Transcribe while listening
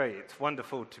Great. It's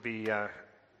wonderful to be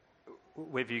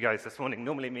with you guys this morning.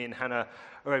 Normally me and Hannah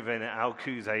are over in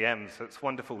Alcuz AM, so it's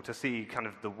wonderful to see kind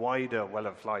of the wider Well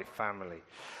of Life family.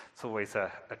 It's always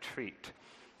a treat.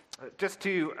 Just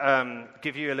to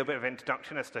give you a little bit of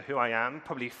introduction as to who I am,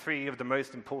 probably three of the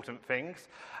most important things.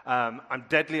 I'm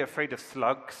deadly afraid of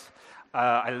slugs.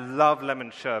 I love lemon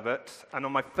sherbet. And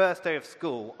on my first day of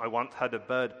school, I once had a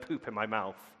bird poop in my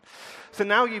mouth. So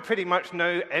now you pretty much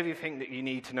know everything that you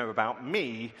need to know about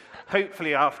me.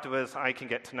 Hopefully afterwards, I can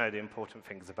get to know the important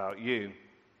things about you.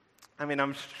 I mean,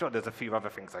 I'm sure there's a few other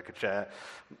things I could share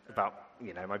about,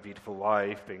 my beautiful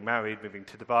wife, being married, moving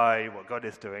to Dubai, what God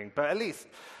is doing, but at least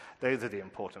those are the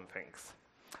important things.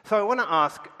 So I want to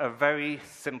ask a very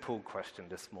simple question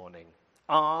this morning.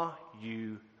 Are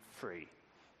you free?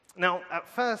 Now, at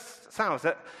first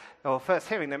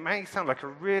hearing, that may sound like a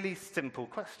really simple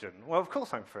question. Well, of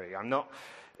course I'm free. I'm not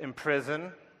in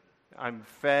prison. I'm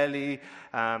fairly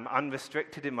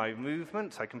unrestricted in my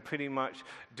movements. I can pretty much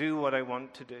do what I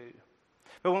want to do.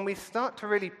 But when we start to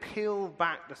really peel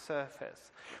back the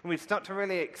surface, when we start to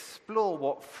really explore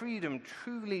what freedom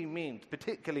truly means,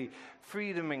 particularly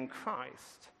freedom in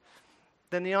Christ,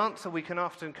 then the answer we can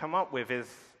often come up with is,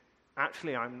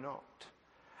 actually, I'm not.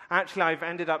 Actually, I've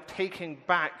ended up taking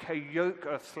back a yoke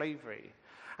of slavery.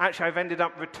 Actually, I've ended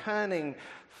up returning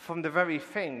from the very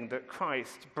thing that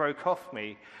Christ broke off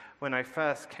me when I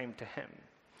first came to him.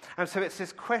 And so it's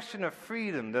this question of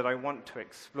freedom that I want to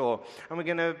explore. And we're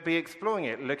going to be exploring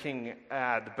it looking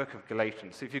at the book of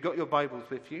Galatians. So if you've got your Bibles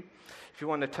with you, if you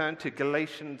want to turn to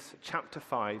Galatians chapter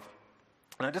 5,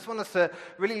 and I just want us to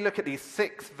really look at these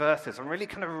 6 verses and really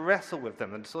kind of wrestle with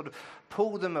them and sort of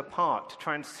pull them apart to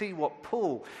try and see what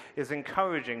Paul is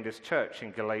encouraging this church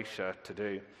in Galatia to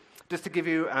do. Just to give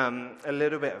you a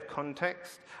little bit of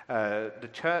context, the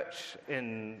church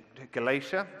in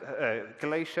Galatia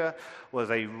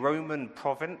was a Roman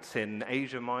province in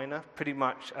Asia Minor, pretty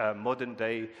much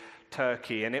modern-day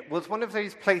Turkey, and it was one of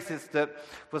those places that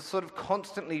was sort of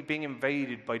constantly being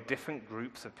invaded by different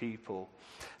groups of people.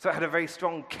 So it had a very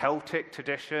strong Celtic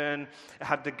tradition, it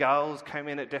had the Gauls come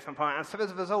in at different points, and so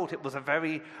as a result, it was a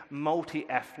very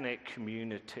multi-ethnic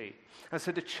community. And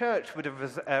so the church would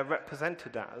have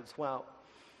represented that as well.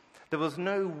 There was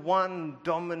no one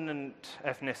dominant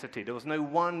ethnicity, there was no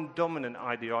one dominant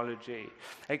ideology,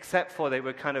 except for they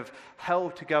were kind of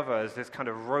held together as this kind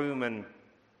of Roman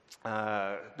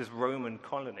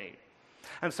colony.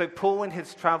 And so Paul, in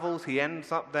his travels, he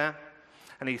ends up there,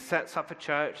 and he sets up a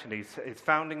church, and he's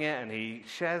founding it, and he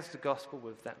shares the gospel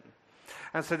with them.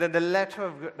 And so then the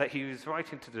letter that he was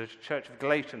writing to the church of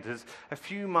Galatians is a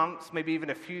few months, maybe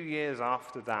even a few years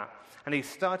after that. And he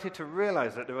started to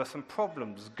realize that there are some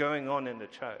problems going on in the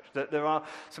church, that there are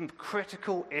some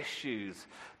critical issues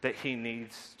that he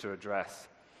needs to address.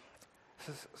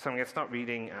 So I'm going to start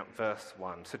reading at verse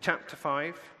 1. So chapter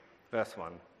 5, verse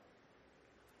 1.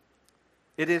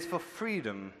 It is for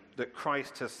freedom that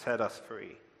Christ has set us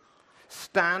free.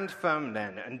 Stand firm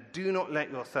then, and do not let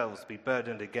yourselves be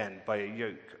burdened again by a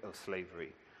yoke of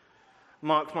slavery.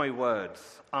 Mark my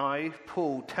words, I,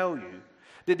 Paul, tell you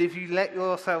that if you let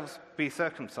yourselves be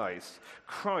circumcised,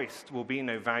 Christ will be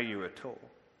no value at all.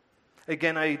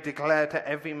 Again, I declare to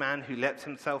every man who lets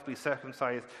himself be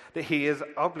circumcised that he is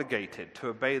obligated to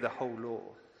obey the whole law.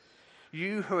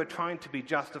 You who are trying to be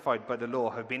justified by the law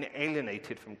have been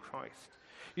alienated from Christ.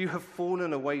 You have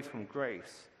fallen away from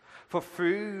grace. For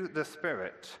through the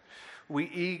Spirit, we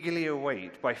eagerly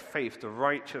await by faith the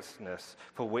righteousness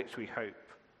for which we hope.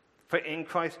 For in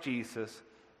Christ Jesus,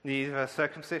 neither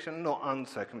circumcision nor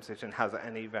uncircumcision has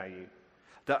any value.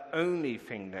 The only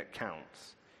thing that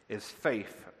counts is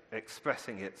faith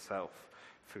expressing itself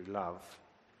through love.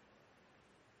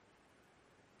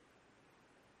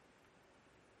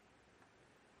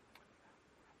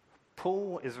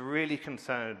 Paul is really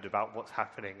concerned about what's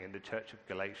happening in the church of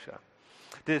Galatia.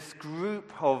 This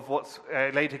group of what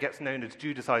later gets known as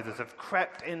Judaizers have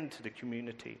crept into the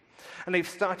community. And they've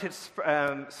started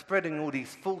spreading all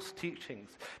these false teachings,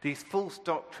 these false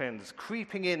doctrines,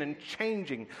 creeping in and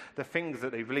changing the things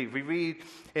that they believe. We read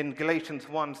in Galatians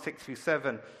 1,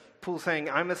 6-7, Paul saying,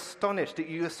 I'm astonished that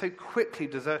you are so quickly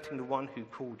deserting the one who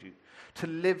called you to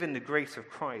live in the grace of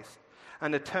Christ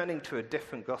and are turning to a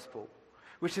different gospel,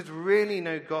 which is really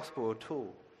no gospel at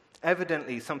all.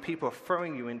 Evidently, some people are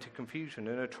throwing you into confusion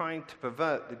and are trying to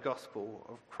pervert the gospel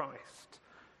of Christ.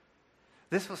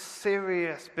 This was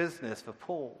serious business for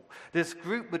Paul. This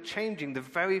group were changing the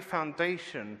very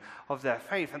foundation of their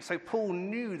faith. And so Paul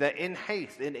knew that in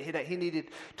haste, that he needed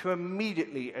to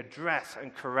immediately address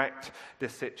and correct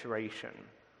this situation.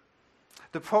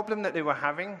 The problem that they were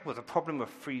having was a problem of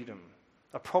freedom.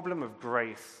 a problem of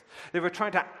grace. They were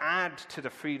trying to add to the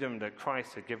freedom that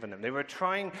Christ had given them. They were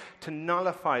trying to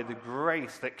nullify the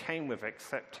grace that came with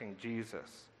accepting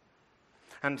Jesus.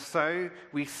 And so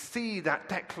we see that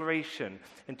declaration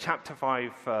in chapter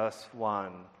 5, verse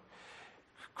 1.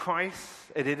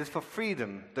 It is for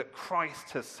freedom that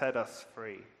Christ has set us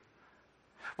free.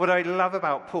 What I love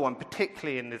about Paul, and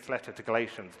particularly in this letter to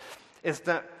Galatians, is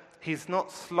that he's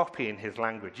not sloppy in his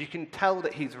language. You can tell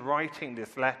that he's writing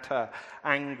this letter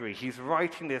angry. He's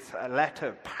writing this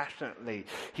letter passionately.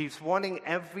 He's wanting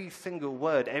every single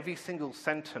word, every single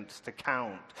sentence to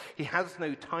count. He has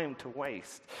no time to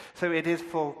waste. So it is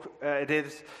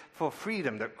for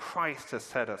freedom that Christ has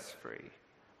set us free.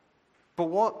 But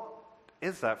what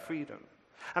is that freedom?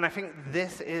 And I think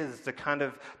this is the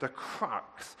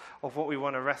crux of what we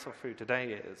want to wrestle through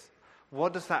today is,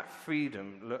 what does that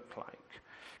freedom look like?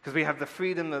 Because we have the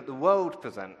freedom that the world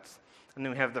presents, and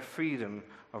then we have the freedom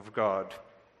of God.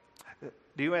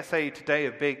 The USA Today,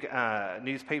 a big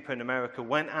newspaper in America,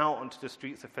 went out onto the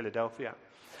streets of Philadelphia,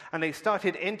 and they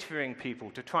started interviewing people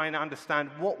to try and understand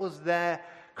what was their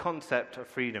concept of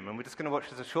freedom. And we're just going to watch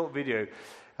this a short video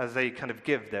as they kind of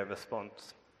give their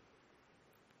response.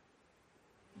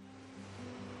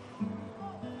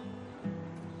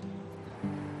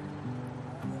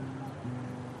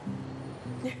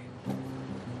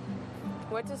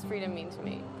 What does freedom mean to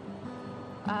me?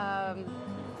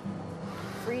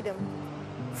 Freedom.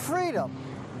 Freedom.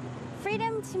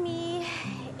 Freedom to me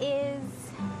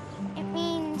it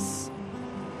means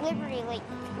liberty, like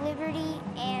liberty,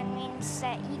 and means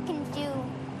that you can do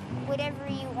whatever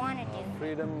you want to do.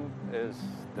 Freedom is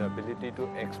the ability to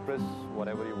express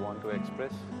whatever you want to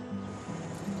express.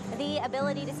 The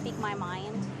ability to speak my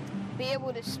mind. Be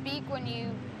able to speak when you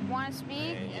want to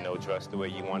speak. And, dress the way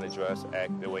you want to dress,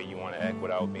 act the way you want to act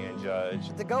without being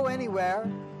judged. To go anywhere,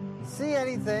 see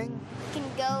anything. You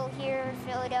can go here in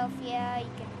Philadelphia, you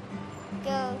can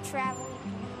go travel,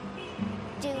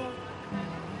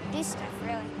 do stuff,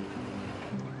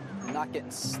 really. Not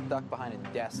getting stuck behind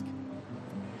a desk.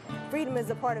 Freedom is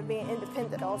a part of being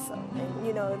independent also. And,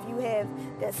 if you have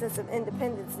that sense of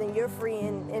independence, then you're free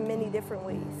in many different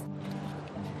ways.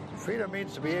 Freedom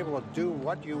means to be able to do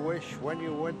what you wish, when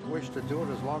you wish to do it,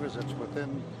 as long as it's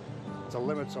within the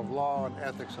limits of law and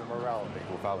ethics and morality.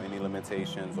 Without any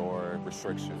limitations or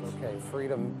restrictions. Okay,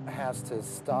 freedom has to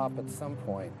stop at some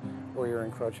point where you're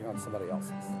encroaching on somebody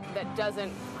else's. That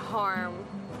doesn't harm,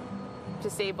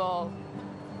 disable,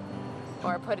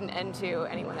 or put an end to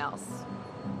anyone else.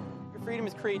 Your freedom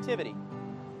is creativity,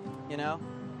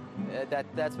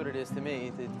 That's what it is to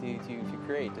me, to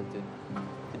create, to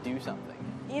do something.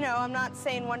 I'm not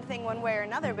saying one thing one way or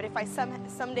another, but if I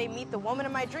someday meet the woman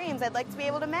of my dreams, I'd like to be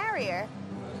able to marry her.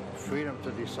 Freedom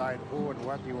to decide who and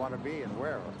what you want to be and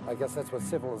where. I guess that's what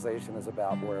civilization is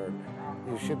about, where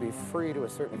you should be free to a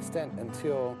certain extent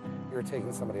until you're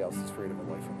taking somebody else's freedom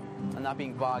away from them. And not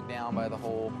being bogged down by the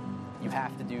whole, you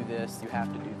have to do this, you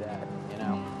have to do that,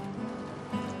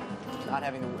 Not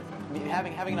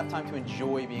having enough time to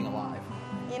enjoy being alive.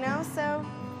 So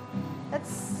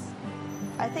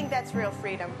I think that's real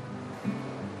freedom.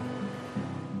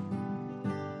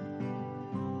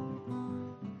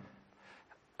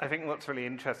 I think what's really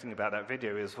interesting about that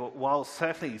video is while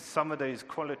certainly some of those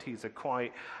qualities are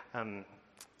quite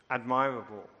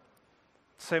admirable,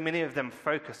 so many of them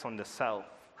focus on the self.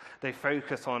 They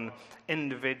focus on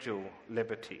individual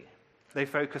liberty. They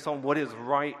focus on what is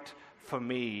right for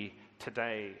me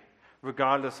today,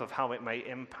 regardless of how it may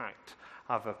impact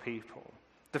other people.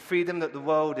 The freedom that the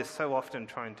world is so often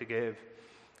trying to give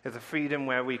is a freedom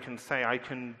where we can say, I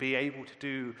can be able to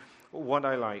do what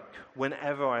I like,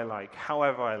 whenever I like,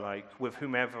 however I like, with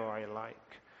whomever I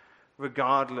like,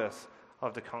 regardless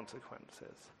of the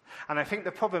consequences. And I think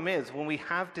the problem is when we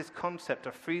have this concept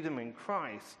of freedom in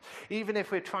Christ, even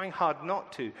if we're trying hard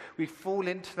not to, we fall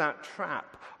into that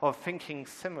trap of thinking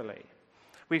similarly.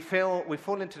 We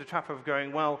fall into the trap of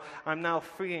going, well, I'm now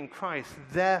free in Christ,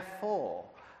 therefore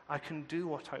I can do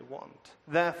what I want.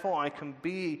 Therefore, I can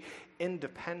be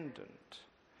independent.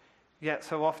 Yet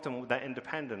so often that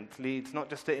independence leads not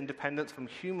just to independence from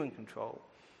human control,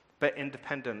 but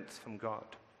independence from God.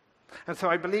 And so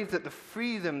I believe that the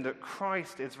freedom that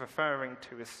Christ is referring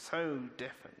to is so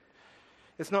different.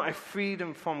 It's not a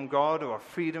freedom from God or a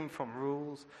freedom from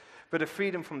rules, but a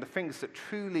freedom from the things that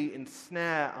truly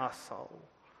ensnare our soul.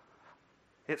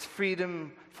 It's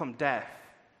freedom from death.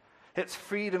 It's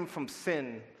freedom from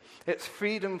sin. It's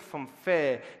freedom from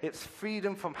fear. It's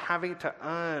freedom from having to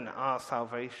earn our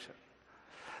salvation.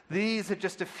 These are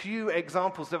just a few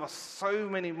examples. There are so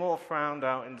many more found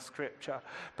out in Scripture.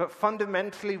 But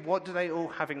fundamentally, what do they all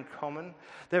have in common?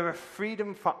 There are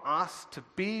freedom for us to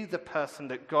be the person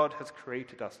that God has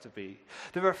created us to be.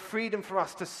 There are freedom for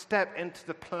us to step into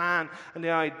the plan and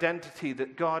the identity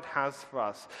that God has for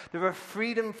us. There are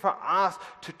freedom for us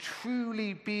to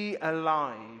truly be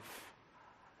alive.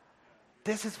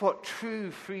 This is what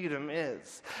true freedom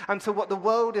is. And so what the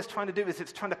world is trying to do is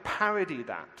it's trying to parody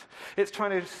that. It's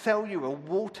trying to sell you a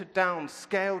watered-down,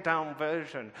 scaled-down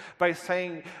version by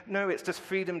saying, no, it's just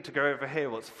freedom to go over here,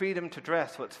 what's freedom to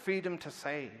dress, what's freedom to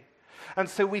say. And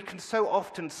so we can so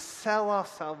often sell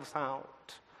ourselves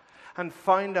out and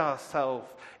find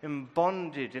ourselves in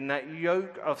bondage, in that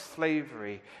yoke of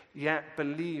slavery, yet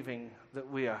believing that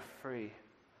we are free.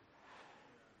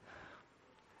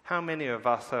 How many of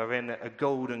us are in a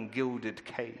golden gilded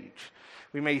cage?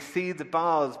 We may see the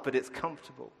bars, but it's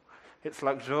comfortable. It's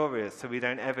luxurious, so we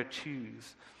don't ever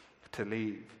choose to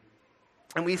leave.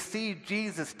 And we see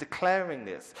Jesus declaring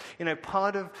this. You know,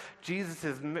 part of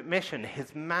Jesus' mission,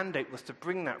 his mandate, was to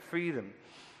bring that freedom.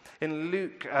 In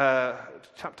Luke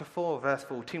chapter 4, verse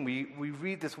 14, we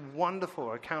read this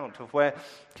wonderful account of where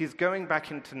he's going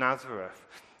back into Nazareth,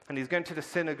 and he's going to the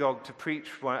synagogue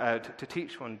to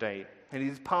teach one day. And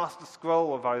he's passed the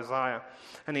scroll of Isaiah,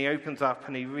 and he opens up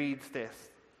and he reads this.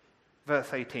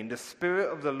 Verse 18, "The Spirit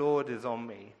of the Lord is on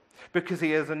me, because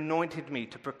he has anointed me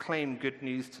to proclaim good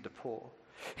news to the poor.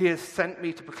 He has sent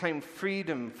me to proclaim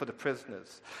freedom for the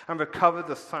prisoners and recover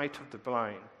the sight of the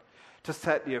blind, to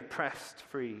set the oppressed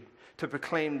free, to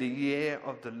proclaim the year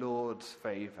of the Lord's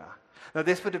favor." Now,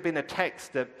 this would have been a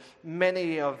text that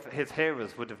many of his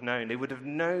hearers would have known. They would have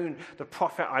known the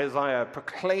prophet Isaiah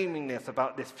proclaiming this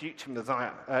about this future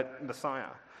Messiah.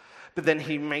 But then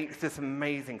he makes this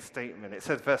amazing statement. It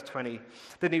says, verse 20,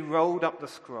 "Then he rolled up the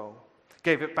scroll,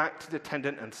 gave it back to the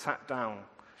attendant, and sat down.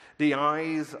 The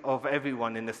eyes of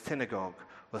everyone in the synagogue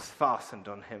was fastened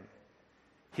on him.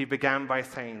 He began by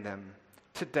saying to them,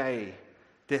 'Today,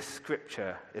 this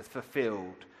scripture is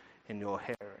fulfilled in your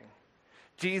hearing.'"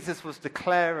 Jesus was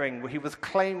declaring, he was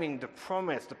claiming the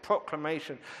promise, the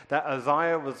proclamation that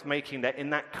Isaiah was making, that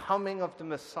in that coming of the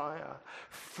Messiah,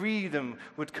 freedom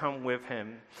would come with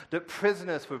him, that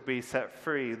prisoners would be set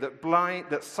free,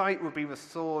 that sight would be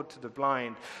restored to the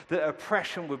blind, that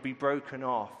oppression would be broken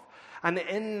off. And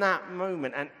in that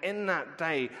moment and in that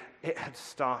day, it had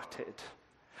started.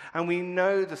 And we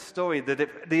know the story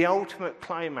that the ultimate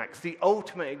climax, the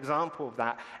ultimate example of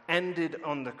that, ended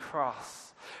on the cross.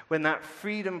 When that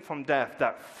freedom from death,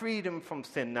 that freedom from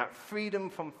sin, that freedom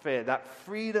from fear, that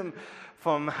freedom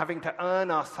from having to earn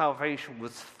our salvation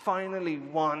was finally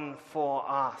won for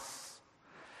us.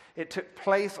 It took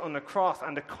place on the cross,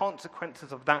 and the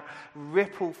consequences of that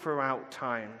ripple throughout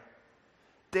time.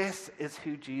 This is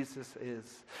who Jesus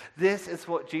is. This is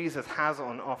what Jesus has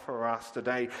on offer for us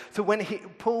today. So when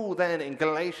Paul then in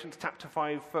Galatians chapter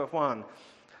 5, verse 1,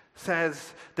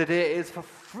 says that it is for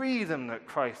freedom that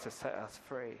Christ has set us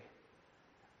free,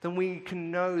 then we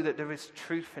can know that there is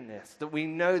truth in this, that we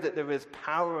know that there is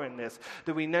power in this,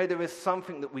 that we know there is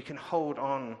something that we can hold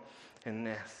on in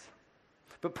this.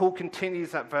 But Paul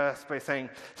continues that verse by saying,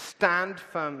 "Stand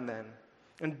firm then,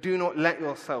 and do not let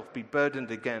yourself be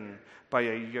burdened again by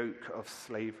a yoke of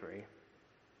slavery."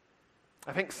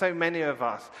 I think so many of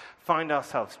us find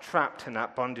ourselves trapped in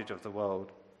that bondage of the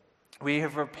world. We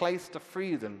have replaced the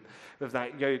freedom with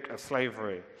that yoke of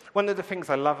slavery. One of the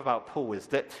things I love about Paul is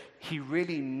that he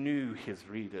really knew his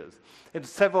readers. In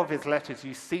several of his letters,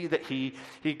 you see that he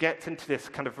gets into this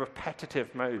kind of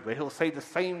repetitive mode where he'll say the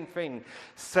same thing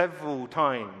several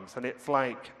times. And it's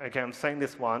like, okay, I'm saying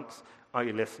this once. Are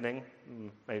you listening?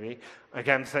 Maybe.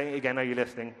 Okay, I'm saying it again. Are you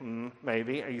listening?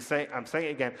 Maybe. I'm saying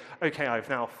it again. Okay, I've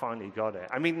now finally got it.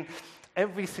 I mean,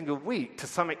 every single week, to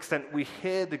some extent, we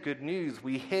hear the good news.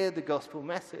 We hear the gospel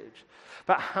message.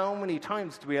 But how many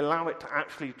times do we allow it to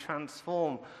actually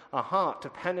transform our heart, to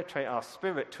penetrate our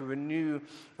spirit, to renew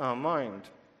our mind?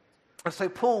 And so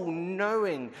Paul,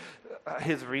 knowing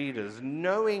his readers,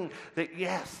 knowing that,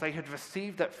 yes, they had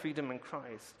received that freedom in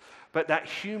Christ, but that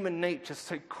human nature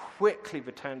so quickly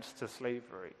returns to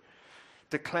slavery,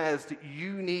 declares that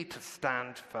you need to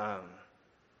stand firm.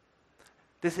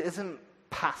 This isn't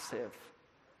passive.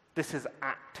 This is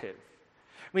active.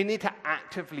 We need to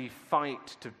actively fight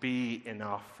to be in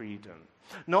our freedom.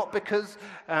 Not because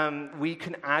we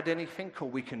can add anything or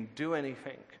we can do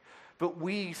anything, but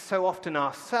we so often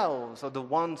ourselves are the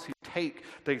ones who take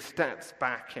those steps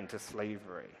back into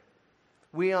slavery.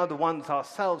 We are the ones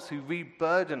ourselves who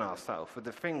re-burden ourselves with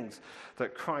the things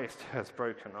that Christ has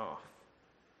broken off.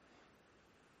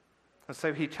 And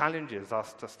so he challenges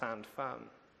us to stand firm.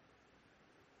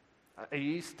 Are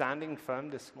you standing firm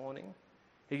this morning?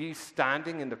 Are you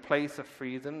standing in the place of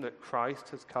freedom that Christ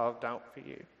has carved out for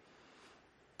you?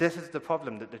 This is the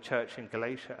problem that the church in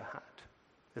Galatia had,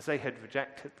 as they had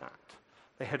rejected that.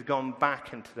 They had gone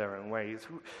back into their own ways.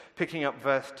 Picking up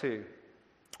verse 2.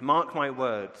 Mark my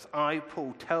words, I,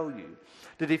 Paul, tell you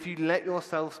that if you let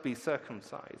yourselves be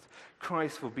circumcised,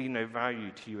 Christ will be no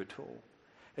value to you at all.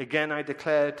 Again, I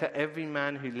declare to every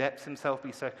man who lets himself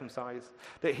be circumcised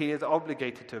that he is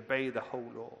obligated to obey the whole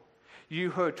law.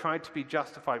 You who have tried to be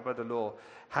justified by the law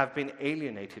have been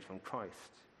alienated from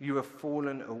Christ. You have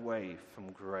fallen away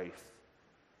from grace.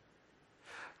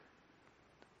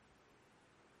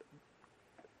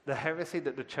 The heresy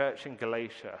that the church in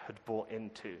Galatia had bought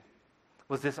into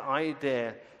was this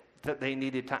idea that they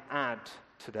needed to add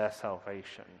to their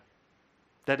salvation,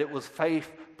 that it was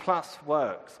faith plus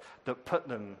works that put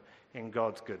them in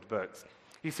God's good books.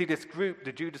 You see, this group,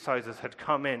 the Judaizers, had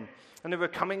come in, and they were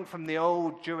coming from the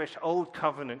old Jewish, old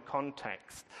covenant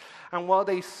context. And while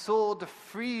they saw the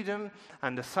freedom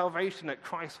and the salvation that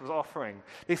Christ was offering,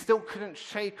 they still couldn't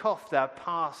shake off their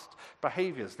past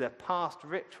behaviors, their past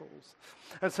rituals.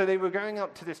 And so they were going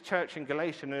up to this church in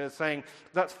Galatia and they were saying,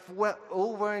 that's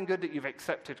all well and good that you've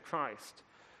accepted Christ,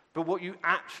 but what you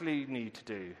actually need to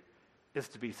do is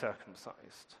to be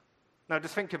circumcised. Now,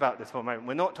 just think about this for a moment.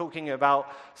 We're not talking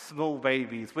about small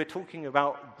babies. We're talking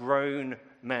about grown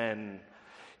men.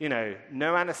 You know,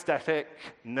 no anesthetic,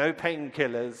 no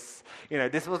painkillers. You know,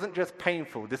 this wasn't just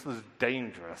painful. This was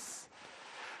dangerous.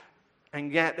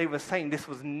 And yet they were saying this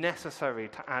was necessary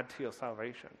to add to your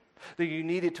salvation, that you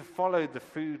needed to follow the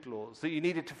food laws, that you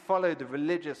needed to follow the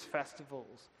religious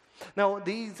festivals. Now,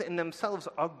 these in themselves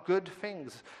are good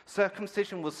things.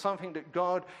 Circumcision was something that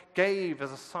God gave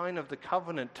as a sign of the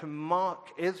covenant to mark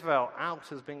Israel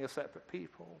out as being a separate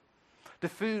people. The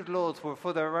food laws were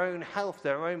for their own health,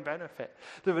 their own benefit.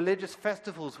 The religious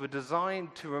festivals were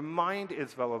designed to remind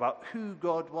Israel about who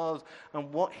God was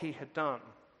and what he had done.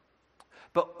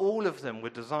 But all of them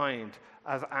were designed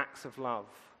as acts of love.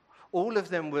 All of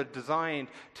them were designed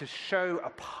to show a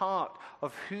part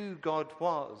of who God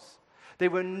was. They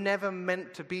were never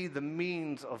meant to be the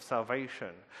means of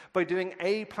salvation. By doing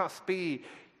A plus B,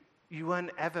 you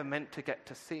weren't ever meant to get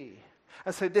to C.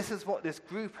 And so this is what this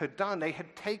group had done. They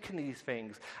had taken these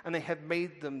things and they had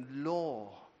made them law.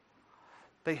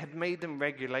 They had made them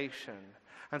regulation.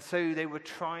 And so they were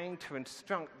trying to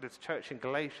instruct this church in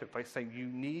Galatia by saying, you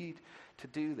need to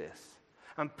do this.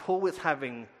 And Paul was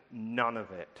having none of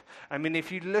it. I mean,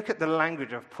 if you look at the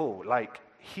language of Paul, like,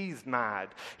 he's mad.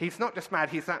 He's not just mad,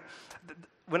 he's that.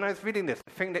 When I was reading this,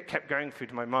 the thing that kept going through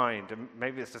to my mind, and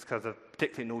maybe it's just because of a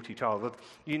particularly naughty child, was,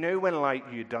 you know when, like,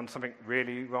 you'd done something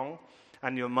really wrong,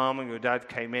 and your mom and your dad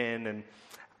came in, and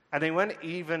they weren't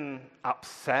even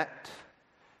upset,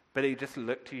 but they just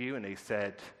looked at you and they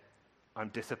said, I'm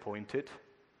disappointed.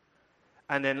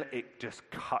 And then it just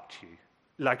cut you.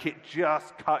 Like, it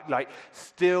just cut, like,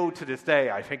 still to this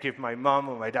day, I think if my mum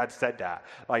or my dad said that,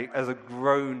 like, as a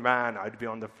grown man, I'd be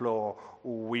on the floor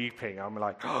weeping. I'm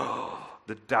like, oh,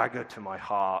 the dagger to my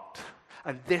heart.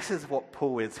 And this is what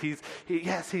Paul is.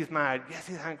 Yes, he's mad. Yes,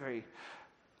 he's angry.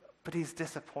 But he's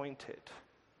disappointed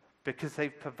because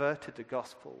they've perverted the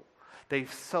gospel.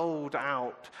 They've sold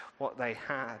out what they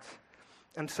had.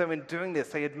 And so in doing this,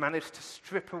 they had managed to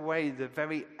strip away the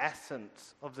very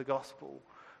essence of the gospel.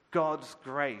 God's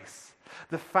grace,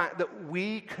 the fact that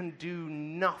we can do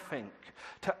nothing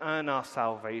to earn our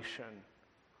salvation.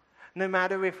 No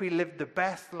matter if we lived the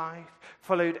best life,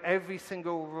 followed every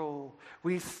single rule,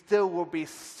 we still will be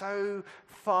so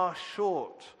far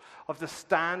short of the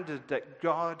standard that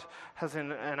God has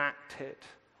enacted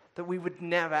that we would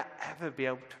never, ever be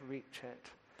able to reach it.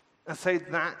 And so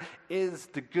that is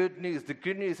the good news. The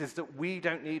good news is that we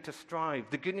don't need to strive.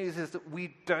 The good news is that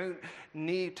we don't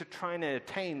need to try and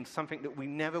attain something that we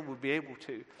never would be able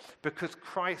to, because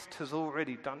Christ has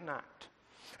already done that.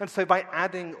 And so by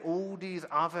adding all these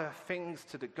other things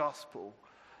to the gospel,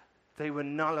 they were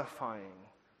nullifying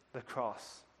the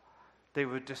cross. They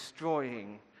were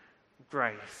destroying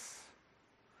grace.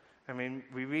 I mean,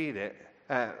 we read it.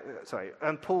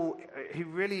 And Paul,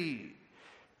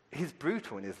 he's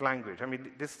brutal in his language. I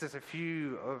mean, this is just a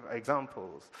few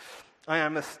examples. I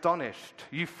am astonished,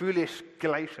 you foolish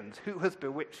Galatians, who has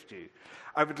bewitched you?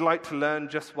 I would like to learn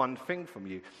just one thing from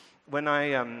you. When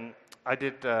I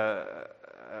did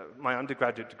my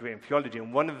undergraduate degree in theology,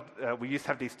 and we used to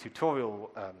have these tutorial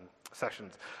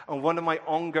sessions, and one of my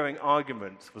ongoing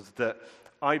arguments was that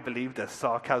I believe there's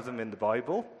sarcasm in the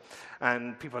Bible,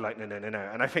 and people are like, no.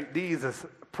 And I think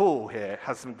Paul here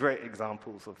has some great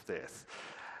examples of this.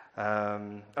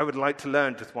 I would like to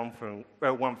learn just one thing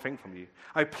from you.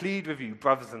 I plead with you,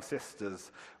 brothers and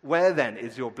sisters, where then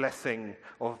is your blessing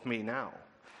of me now?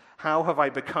 How have I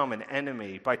become an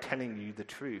enemy by telling you the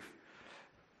truth?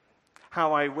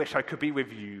 How I wish I could be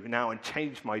with you now and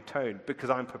change my tone because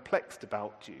I'm perplexed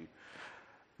about you.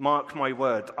 Mark my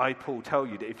words, I, Paul, tell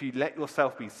you that if you let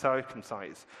yourself be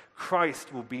circumcised,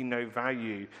 Christ will be no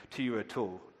value to you at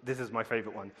all. This is my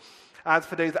favorite one. As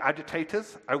for those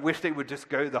agitators, I wish they would just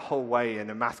go the whole way and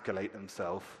emasculate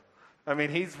themselves. I mean,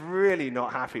 he's really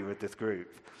not happy with this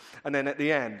group. And then at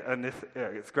the end, and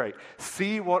it's great,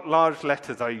 see what large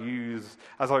letters I use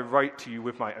as I write to you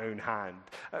with my own hand.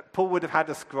 Paul would have had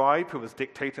a scribe who was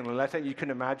dictating the letter. You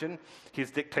can imagine he's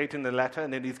dictating the letter,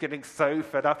 and then he's getting so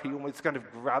fed up, he almost kind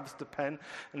of grabs the pen,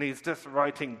 and he's just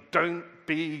writing, don't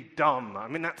be dumb. I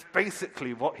mean, that's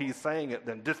basically what he's saying at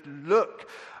them. Just look,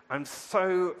 I'm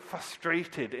so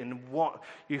frustrated in what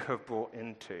you have brought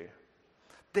into.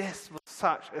 This was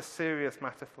such a serious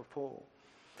matter for Paul.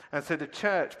 And so the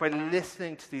church, by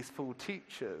listening to these false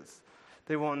teachers,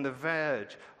 they were on the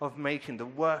verge of making the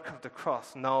work of the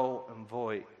cross null and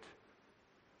void.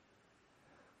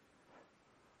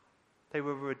 They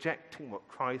were rejecting what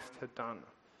Christ had done.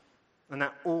 And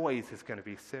that always is going to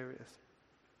be serious.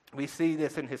 We see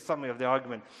this in his summary of the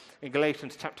argument in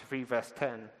Galatians chapter 3, verse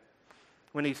 10,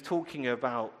 when he's talking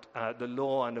about the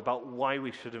law and about why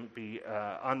we shouldn't be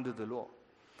under the law.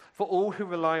 For all who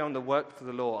rely on the works of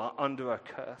the law are under a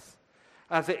curse.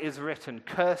 As it is written,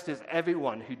 cursed is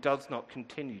everyone who does not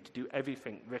continue to do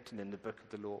everything written in the book of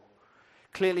the law.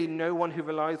 Clearly, no one who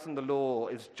relies on the law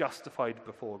is justified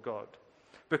before God,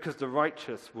 because the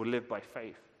righteous will live by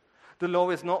faith. The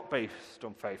law is not based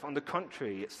on faith. On the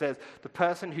contrary, it says the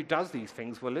person who does these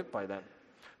things will live by them.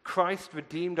 Christ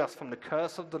redeemed us from the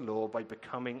curse of the law by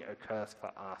becoming a curse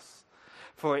for us.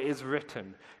 For it is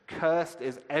written, cursed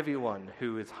is everyone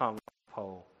who is hung on a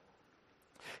pole.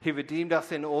 He redeemed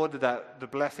us in order that the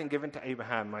blessing given to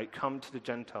Abraham might come to the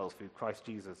Gentiles through Christ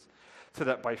Jesus, so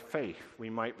that by faith we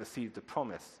might receive the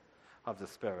promise of the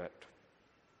Spirit.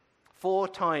 4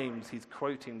 times he's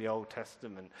quoting the Old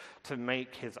Testament to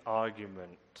make his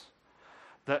argument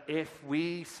that if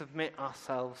we submit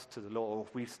ourselves to the law,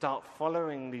 if we start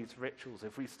following these rituals,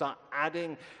 if we start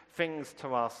adding things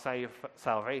to our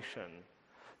salvation,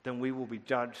 then we will be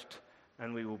judged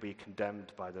and we will be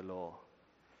condemned by the law.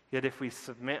 Yet if we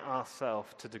submit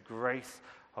ourselves to the grace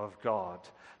of God,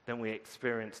 then we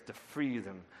experience the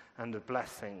freedom and the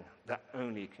blessing that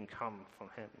only can come from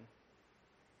him.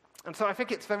 And so I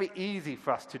think it's very easy for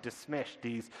us to dismiss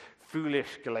these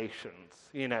foolish Galatians.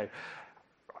 You know,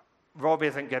 Rob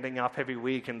isn't getting up every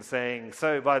week and saying,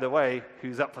 so by the way,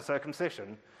 who's up for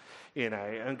circumcision? You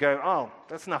know, and go, oh,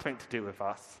 that's nothing to do with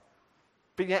us.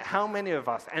 But yet, how many of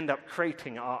us end up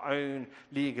creating our own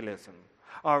legalism,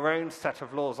 our own set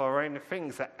of laws, our own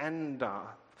things that end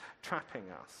up trapping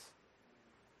us?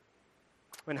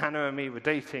 When Hannah and me were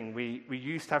dating, we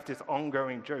used to have this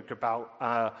ongoing joke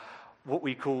about what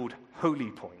we called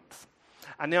holy points.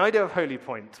 And the idea of holy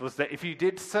points was that if you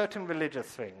did certain religious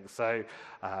things, so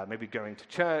maybe going to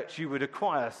church, you would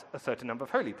acquire a certain number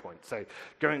of holy points. So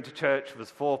going to church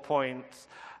was 4 points,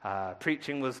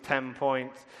 preaching was 10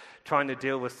 points, trying to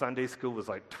deal with Sunday school was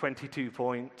like 22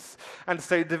 points. And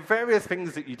so the various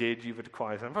things that you did, you would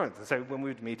acquire some points. And so when we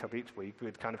would meet up each week, we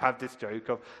would kind of have this joke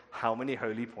of how many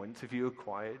holy points have you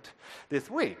acquired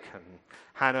this week? And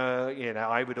Hannah, you know,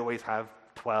 I would always have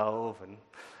 12, and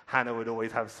Hannah would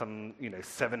always have some,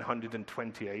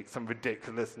 728, some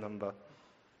ridiculous number.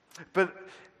 But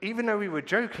even though we were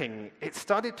joking, it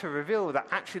started to reveal that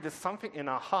actually there's something in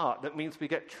our heart that means we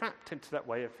get trapped into that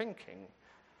way of thinking.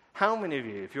 How many of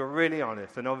you, if you're really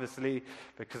honest, and obviously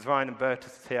because Ryan and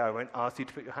Bertus is here, I won't ask you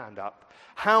to put your hand up,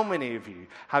 how many of you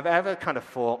have ever kind of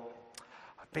thought,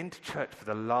 I've been to church for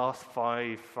the last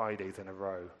 5 Fridays in a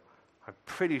row. I'm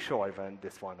pretty sure I've earned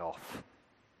this one off.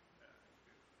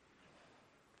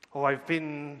 Or I've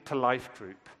been to life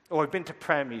group. Or I've been to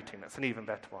prayer meeting. That's an even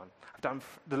better one. I've done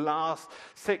the last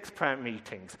 6 prayer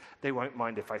meetings. They won't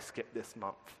mind if I skip this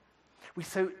month. We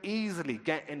so easily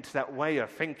get into that way of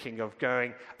thinking of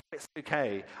going, it's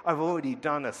okay, I've already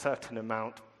done a certain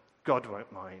amount, God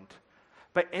won't mind.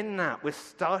 But in that, we're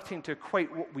starting to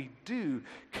equate what we do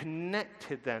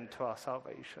connected then to our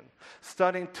salvation,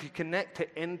 starting to connect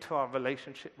it into our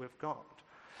relationship with God.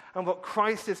 And what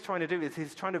Christ is trying to do is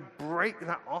he's trying to break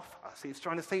that off us. He's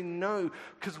trying to say no,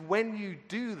 because when you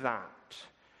do that,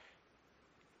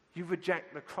 you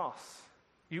reject the cross.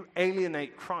 You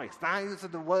alienate Christ. Those are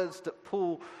the words that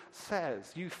Paul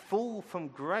says. You fall from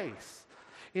grace.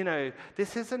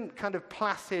 This isn't kind of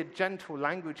placid, gentle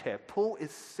language here. Paul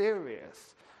is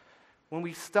serious. When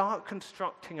we start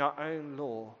constructing our own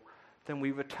law, then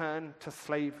we return to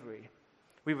slavery.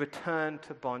 We return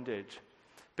to bondage.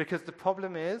 Because the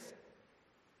problem is,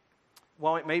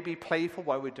 while it may be playful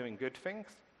while we're doing good things,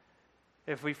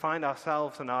 if we find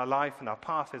ourselves and our life and our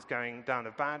path is going down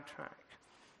a bad track,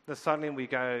 then suddenly we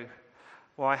go,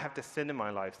 well, I have this sin in my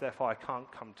life, therefore I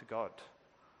can't come to God.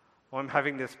 Or I'm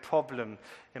having this problem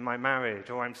in my marriage,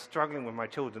 or I'm struggling with my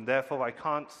children, therefore I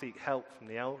can't seek help from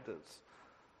the elders.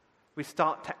 We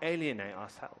start to alienate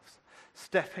ourselves,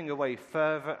 stepping away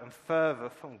further and further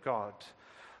from God,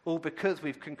 all because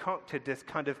we've concocted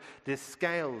this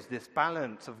scales, this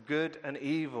balance of good and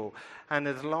evil. And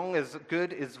as long as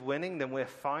good is winning, then we're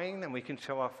fine and we can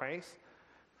show our face.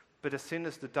 But as soon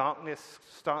as the darkness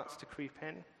starts to creep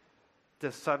in,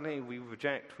 then suddenly we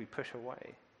reject, we push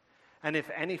away. And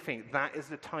if anything, that is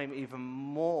the time even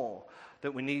more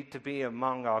that we need to be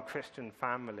among our Christian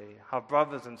family, our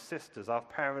brothers and sisters, our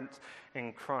parents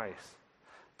in Christ.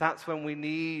 That's when we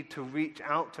need to reach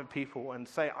out to people and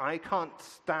say, I can't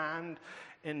stand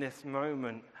in this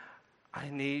moment. I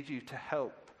need you to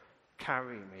help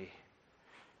carry me.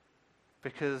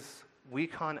 Because we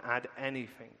can't add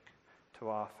anything to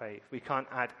our faith. We can't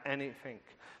add anything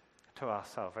to our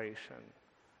salvation.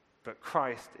 But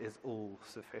Christ is all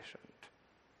sufficient.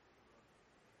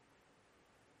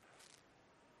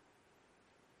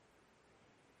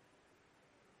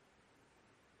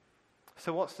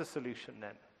 So what's the solution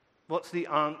then? What's the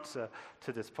answer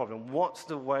to this problem? What's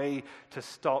the way to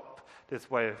stop this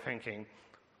way of thinking?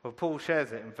 Well, Paul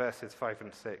shares it in verses 5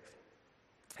 and 6.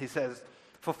 He says,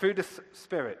 for through the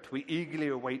Spirit we eagerly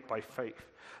await by faith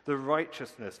the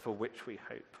righteousness for which we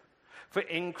hope. For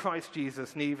in Christ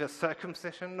Jesus neither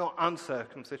circumcision nor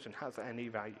uncircumcision has any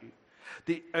value.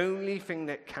 The only thing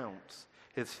that counts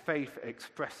is faith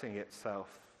expressing itself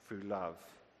through love.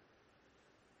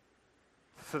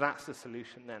 So that's the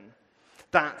solution then.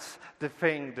 That's the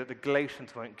thing that the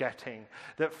Galatians weren't getting.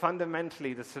 That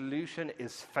fundamentally the solution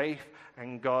is faith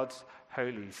and God's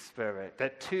Holy Spirit. They're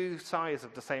two sides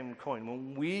of the same coin.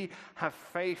 When we have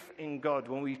faith in God,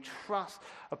 when we trust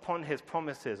upon His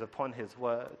promises, upon His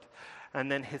word,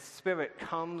 and then His Spirit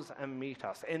comes and meets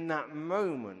us, in that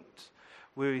moment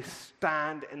we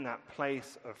stand in that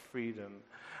place of freedom.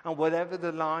 And whatever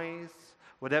the lies,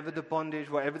 whatever the bondage,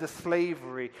 whatever the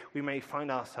slavery we may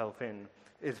find ourselves in,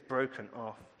 is broken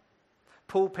off.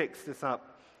 Paul picks this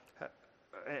up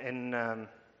in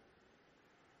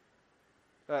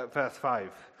verse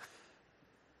 5.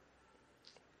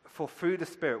 For through the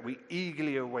Spirit we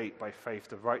eagerly await by faith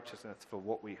the righteousness for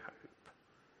what we hope.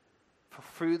 For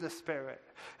through the Spirit.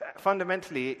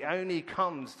 Fundamentally, it only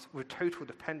comes with total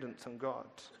dependence on God.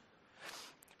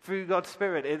 Through God's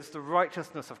Spirit, it's the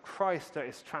righteousness of Christ that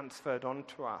is transferred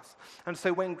onto us. And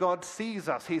so when God sees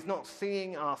us, He's not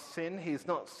seeing our sin, He's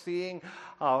not seeing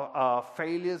our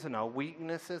failures and our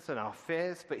weaknesses and our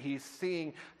fears, but He's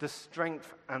seeing the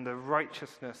strength and the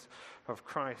righteousness of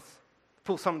Christ.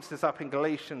 Paul sums this up in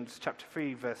Galatians chapter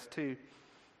 3, verse 2.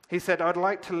 He said, I'd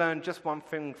like to learn just one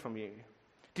thing from you.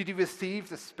 Did you receive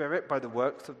the Spirit by the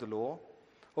works of the law,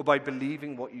 or by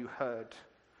believing what you heard?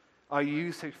 Are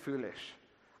you so foolish?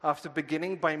 After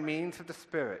beginning by means of the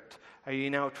Spirit, are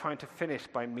you now trying to finish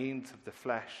by means of the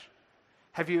flesh?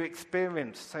 Have you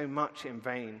experienced so much in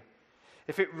vain?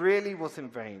 If it really was in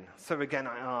vain, so again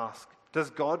I ask, does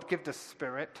God give the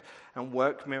Spirit and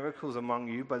work miracles among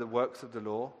you by the works of the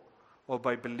law, or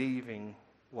by believing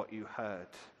what you heard?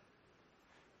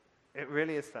 It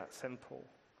really is that simple.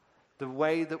 The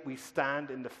way that we stand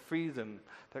in the freedom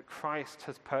that Christ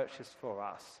has purchased for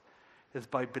us is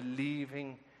by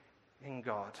believing in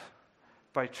God,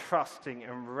 by trusting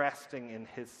and resting in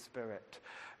His Spirit,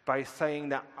 by saying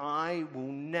that I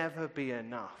will never be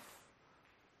enough,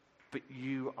 but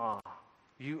you are.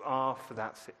 You are for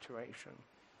that situation.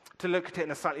 To look at it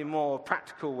in a slightly more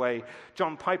practical way,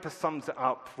 John Piper sums it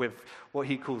up with what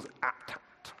he calls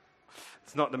APT.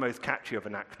 It's not the most catchy of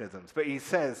anachronisms, but he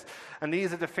says, and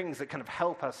these are the things that kind of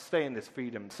help us stay in this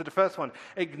freedom. So the first one,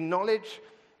 acknowledge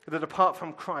that apart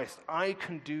from Christ, I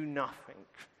can do nothing.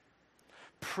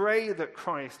 Pray that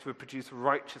Christ would produce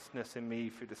righteousness in me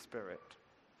through the Spirit.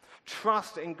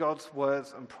 Trust in God's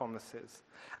words and promises.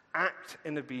 Act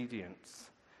in obedience.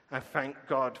 And thank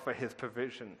God for His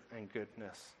provision and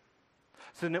goodness.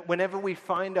 So whenever we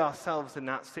find ourselves in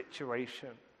that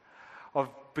situation of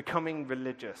becoming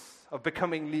religious, of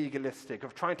becoming legalistic,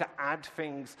 of trying to add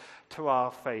things to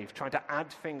our faith, trying to add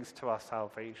things to our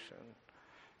salvation,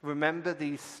 remember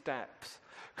these steps.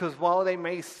 Because while they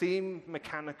may seem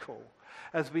mechanical,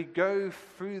 as we go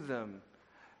through them,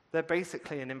 they're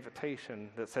basically an invitation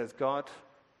that says, God,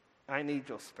 I need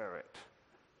your Spirit.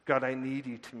 God, I need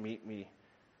you to meet me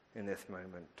in this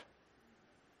moment.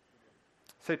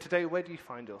 So today, where do you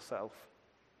find yourself?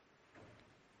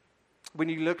 When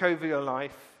you look over your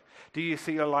life, do you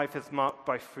see your life as marked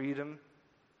by freedom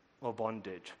or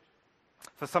bondage?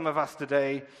 For some of us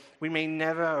today, we may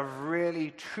never have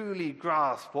really, truly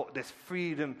grasped what this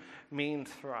freedom means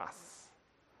for us.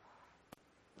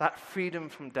 That freedom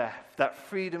from death, that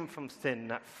freedom from sin,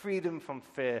 that freedom from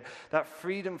fear, that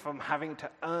freedom from having to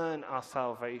earn our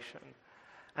salvation.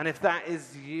 And if that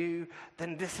is you,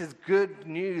 then this is good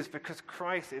news, because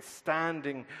Christ is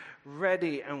standing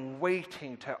ready and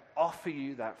waiting to offer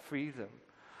you that freedom.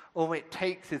 All it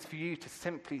takes is for you to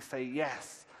simply say,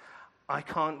 yes, I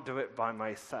can't do it by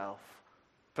myself,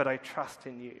 but I trust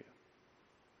in you.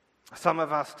 Some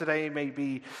of us today may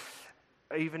be,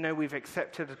 even though we've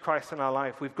accepted Christ in our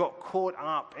life, we've got caught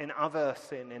up in other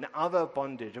sin, in other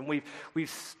bondage, and we've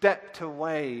stepped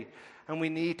away, and we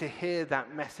need to hear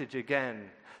that message again,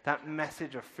 that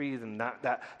message of freedom,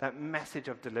 that message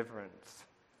of deliverance.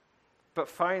 But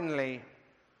finally,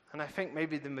 and I think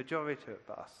maybe the majority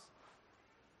of us,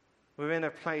 we're in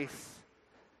a place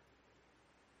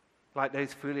like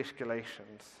those foolish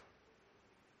Galatians.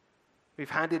 We've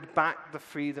handed back the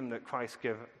freedom that Christ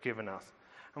given us,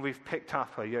 and we've picked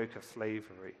up a yoke of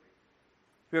slavery.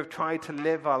 We have tried to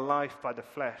live our life by the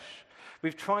flesh.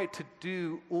 We've tried to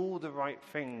do all the right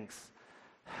things.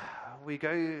 We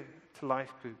go to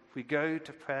life group, we go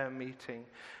to prayer meeting,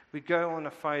 we go on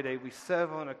a Friday, we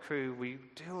serve on a crew, we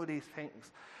do all these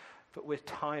things, but we're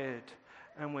tired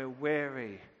and we're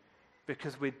weary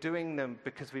because we're doing them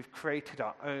because we've created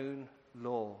our own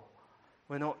law.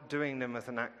 We're not doing them as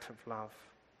an act of love.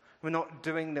 We're not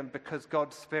doing them because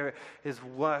God's Spirit is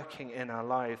working in our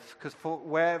lives, because for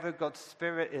wherever God's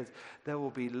Spirit is, there will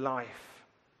be life.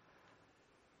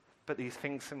 But these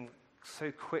things can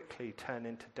so quickly turn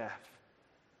into death.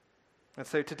 And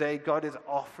so today, God is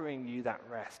offering you that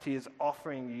rest. He is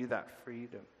offering you that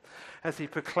freedom. As he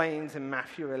proclaims in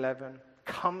Matthew 11,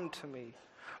 "Come to me,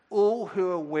 all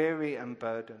who are weary and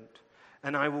burdened,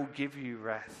 and I will give you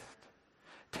rest.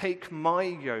 Take my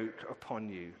yoke upon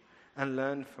you and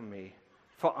learn from me,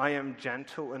 for I am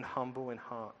gentle and humble in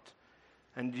heart,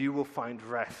 and you will find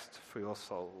rest for your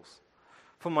souls.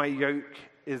 For my yoke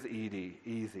is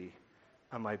easy,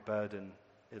 and my burden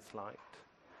is light."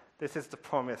 This is the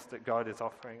promise that God is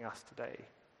offering us today,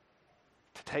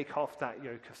 to take off that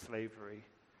yoke of slavery,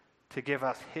 to give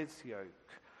us his yoke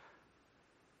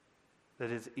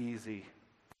that is easy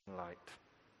and light.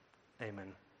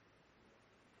 Amen.